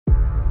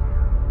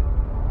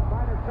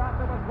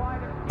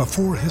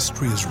Before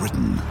history is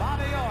written,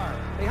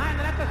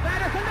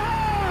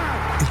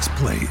 it's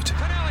played.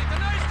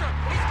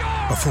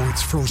 Before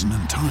it's frozen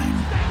in time,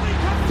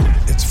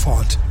 it's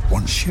fought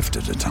one shift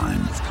at a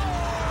time.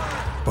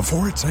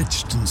 Before it's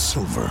etched in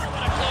silver,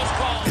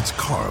 it's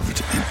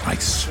carved in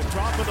ice.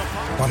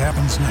 What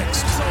happens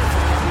next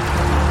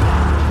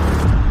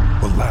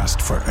will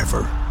last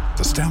forever.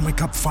 The Stanley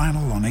Cup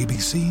Final on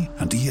ABC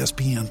and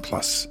ESPN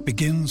Plus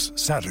begins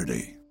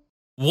Saturday.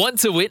 Want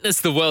to witness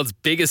the world's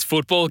biggest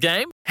football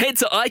game? Head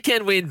to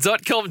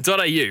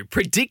iCanWin.com.au,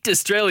 predict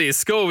Australia's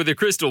score with a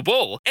crystal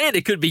ball, and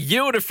it could be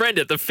you and a friend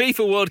at the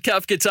FIFA World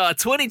Cup Qatar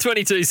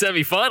 2022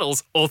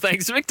 semi-finals, all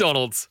thanks to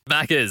McDonald's.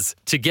 Maccas,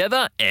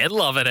 together and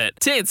loving it.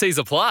 TNCs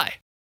apply.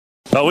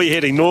 Well, we're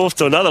heading north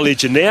to another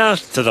legend now,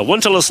 to the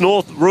winterless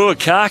north,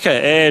 Ruakaka,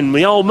 and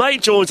my old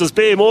mate joins us,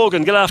 Bear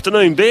Morgan. Good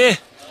afternoon, Bear.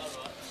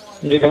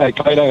 Yeah,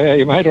 Cato, how are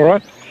you, mate? All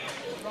right?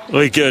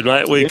 We're good,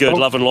 mate. We're good.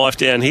 Loving life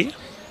down here.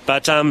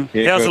 But how's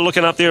it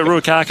looking up there at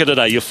Ruakaka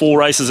today? You're 4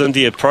 races into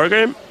your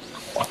program?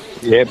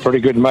 Yeah, pretty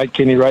good, mate.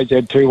 Kenny Ray's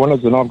had 2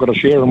 winners, and I've got a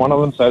share in one of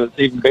them, so it's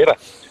even better.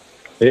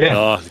 Yeah.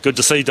 Oh, good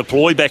to see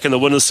Deploy back in the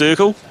winner's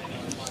circle.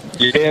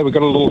 Yeah, we've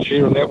got a little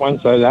share in that one,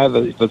 so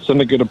the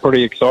syndicate are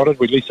pretty excited.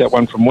 We leased that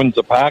one from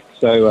Windsor Park,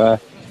 so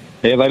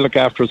they look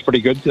after us pretty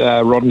good.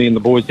 Rodney and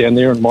the boys down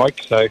there and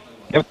Mike, so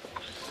yep.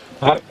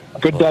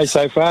 Good day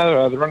so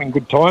far. They're running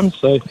good times,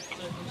 so...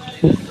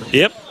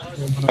 Yep.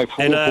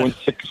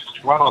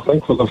 4.61, I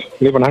think, for the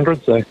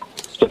 1100, so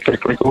it's a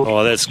track record.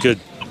 Oh, that's good.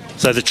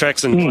 So the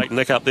track's in great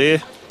nick up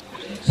there?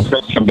 That's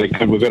going to be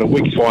good. We've got a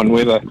week's fine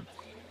weather,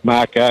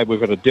 Mark. We've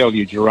got a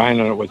deluge of rain,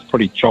 and it was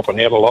pretty chopping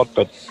out a lot,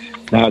 but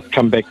now it's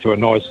come back to a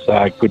nice,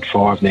 good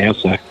 5 now,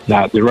 so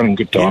they're running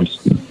good times.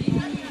 Yeah.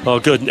 Oh,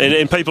 good.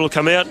 And people have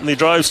come out in their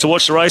droves to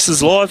watch the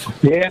races live?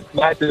 Yeah,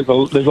 mate, there's a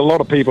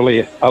lot of people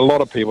here. A lot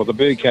of people. The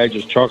birdcage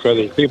is chocker.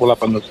 There's people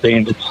up in the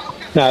stand.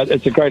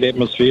 It's a great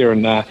atmosphere,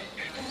 and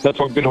that's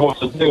what good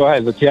horses do, eh?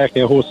 The Te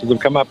Akau horses have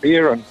come up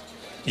here, and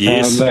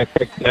yes. They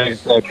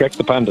attract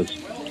the punters.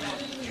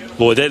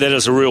 Boy, that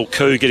is a real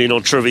coup, getting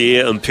on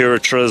Trivier,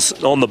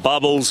 Imperatriz, on the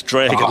bubbles,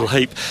 Dragon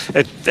Leap,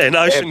 and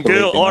Ocean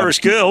Girl, Irish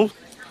Girl.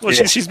 Well,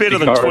 yeah, she's better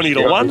than 20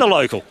 to 1, the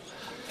local.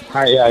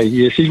 Hey,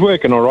 yeah, she's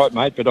working all right,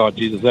 mate, but,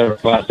 Jesus, they're a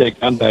class act,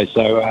 aren't they?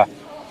 So,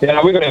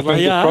 we've got our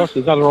fingers crossed.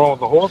 There's nothing wrong with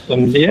the horse,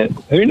 and,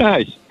 who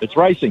knows? It's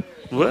racing.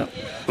 Well,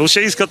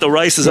 she's got the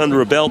races under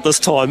her belt this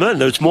time,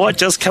 and it might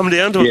just come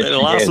down to the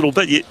last little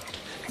bit.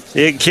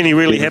 Yeah, Kenny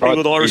really happy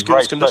with Irish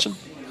Girl's condition?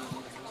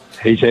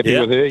 He's happy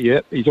with her,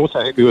 yeah. He's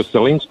also happy with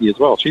Zelensky as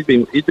well. He's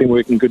been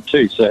working good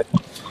too, so...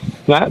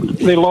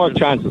 they're live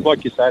chances,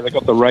 like you say. They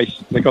got the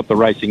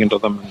racing into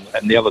them,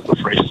 and the others are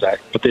fresh, so,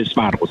 but they're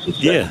smart horses.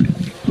 So. Yeah.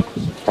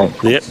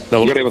 Yep.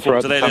 No, we'll look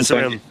forward to that. It's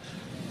around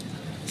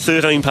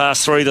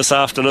 3:13 this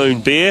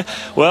afternoon, Bear.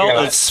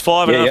 Well, it's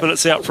 5.5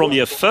 minutes out from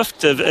your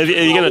 5th. Are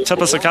you going to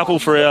tip us a couple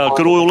for our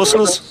good oil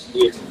listeners?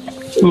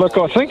 Look,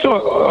 I think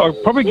I'll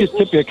probably just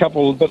tip you a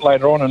couple a bit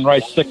later on in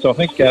race 6. I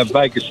think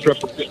Vegas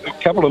Strip, a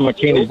couple of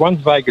McKenny's.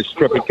 One's Vegas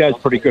Strip. It goes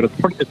pretty good.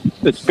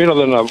 It's better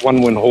than a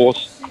one-win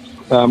horse.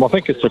 I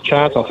think it's a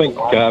chance. I think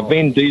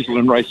Van Diesel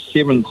in race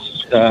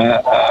 7's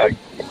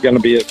going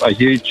to be a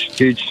huge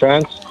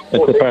chance.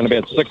 It's paying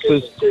about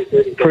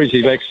 6s.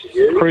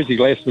 Cruisy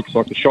Lass looks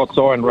like a shot's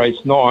eye in race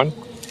 9.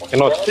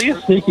 And I see a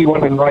sneaky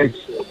one in race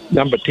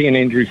number 10,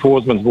 Andrew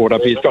Forsman's brought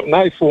up. He's got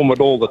no form at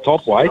all, the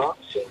top weight,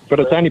 but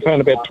it's only paying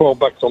about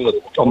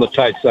 $12 on the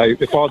tape. So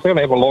if I was going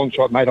to have a long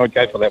shot, mate, I'd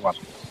go for that one.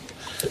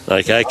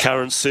 Okay,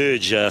 Current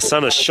Surge.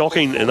 Sun is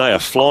shocking, and they are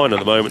flying at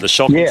the moment. The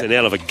Shocking's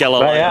out of a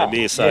Galileo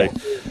mare, so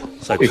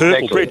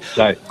purple bread.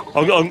 So,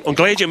 I'm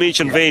glad you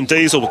mentioned Van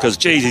Diesel because,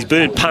 geez, he's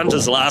burnt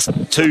punters the last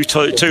two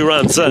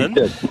runs in.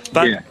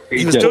 But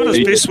he was doing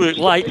his best work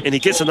late, and he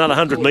gets another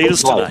 100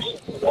 metres today.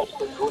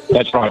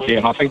 That's right, yeah,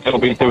 and I think that'll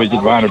be to his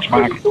advantage,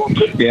 Mark.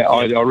 Yeah,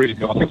 I really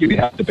do. I think he'll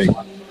have to be.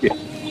 Yeah.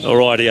 All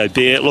righty,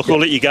 Bear. Look, I'll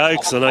let you go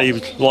because I know you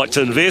like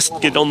to invest,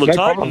 get on the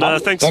tape. And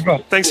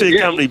thanks for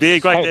your company, Bear.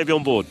 Great to have you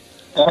on board.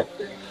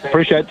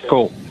 Appreciate the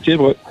call. Cheers,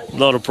 boy.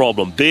 Not a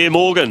problem. Bear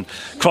Morgan,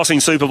 crossing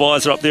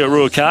supervisor up there at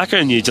Ruakaka,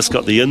 and you just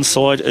got the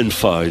inside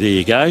info. There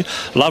you go.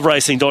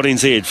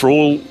 LoveRacing.nz for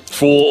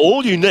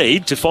all you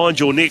need to find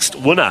your next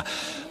winner.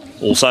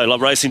 Also,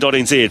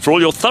 LoveRacing.nz for all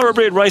your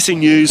thoroughbred racing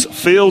news,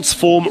 fields,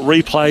 form,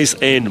 replays,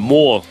 and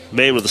more.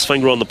 Man with his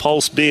finger on the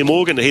pulse, Bear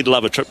Morgan. He'd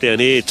love a trip down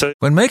here too.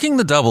 When making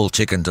the double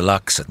chicken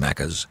deluxe at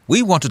Macca's,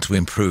 we wanted to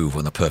improve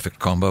on the perfect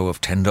combo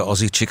of tender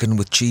Aussie chicken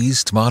with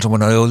cheese, tomato,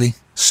 and aioli.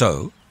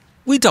 So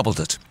we doubled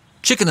it.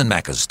 Chicken and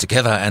Macca's,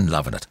 together and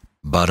loving it.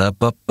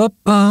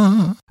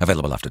 Ba-da-ba-ba-ba.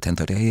 Available after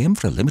 10:30 a.m.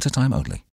 for a limited time only.